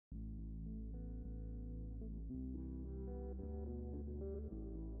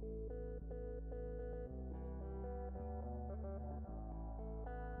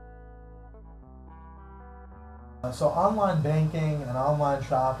So online banking and online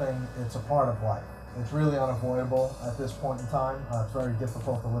shopping, it's a part of life. It's really unavoidable at this point in time. It's very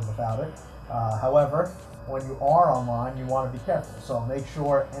difficult to live without it. However, when you are online, you want to be careful. So make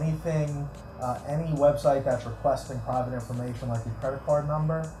sure anything, any website that's requesting private information like your credit card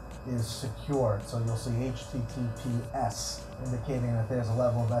number is secured. So you'll see HTTPS indicating that there's a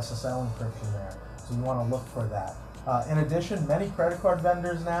level of SSL encryption there. So you want to look for that. In addition, many credit card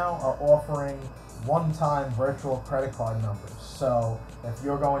vendors now are offering one-time virtual credit card numbers. So if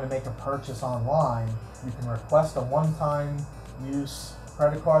you're going to make a purchase online, you can request a one-time use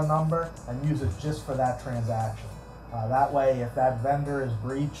credit card number and use it just for that transaction. That way, if that vendor is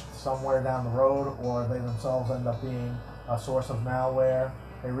breached somewhere down the road or they themselves end up being a source of malware,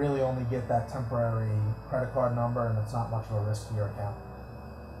 they really only get that temporary credit card number and it's not much of a risk to your account.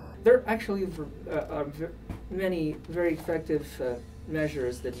 There are actually many very effective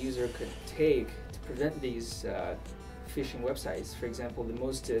measures that the user could take to prevent these phishing websites. For example, the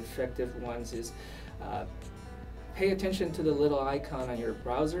most effective ones is pay attention to the little icon on your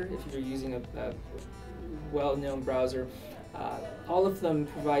browser. If you're using a well-known browser, all of them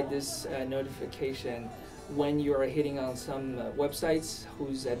provide this notification when you're hitting on some websites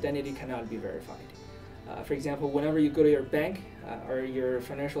whose identity cannot be verified. For example, whenever you go to your bank or your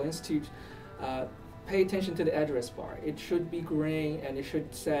financial institute, pay attention to the address bar. It should be gray and it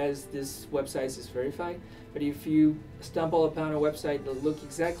should says this website is verified. But if you stumble upon a website that looks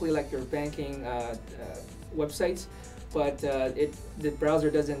exactly like your banking websites, but the browser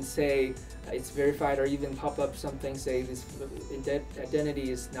doesn't say it's verified or even pop up something say this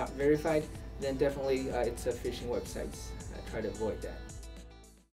identity is not verified, then definitely it's a phishing website. Try to avoid that.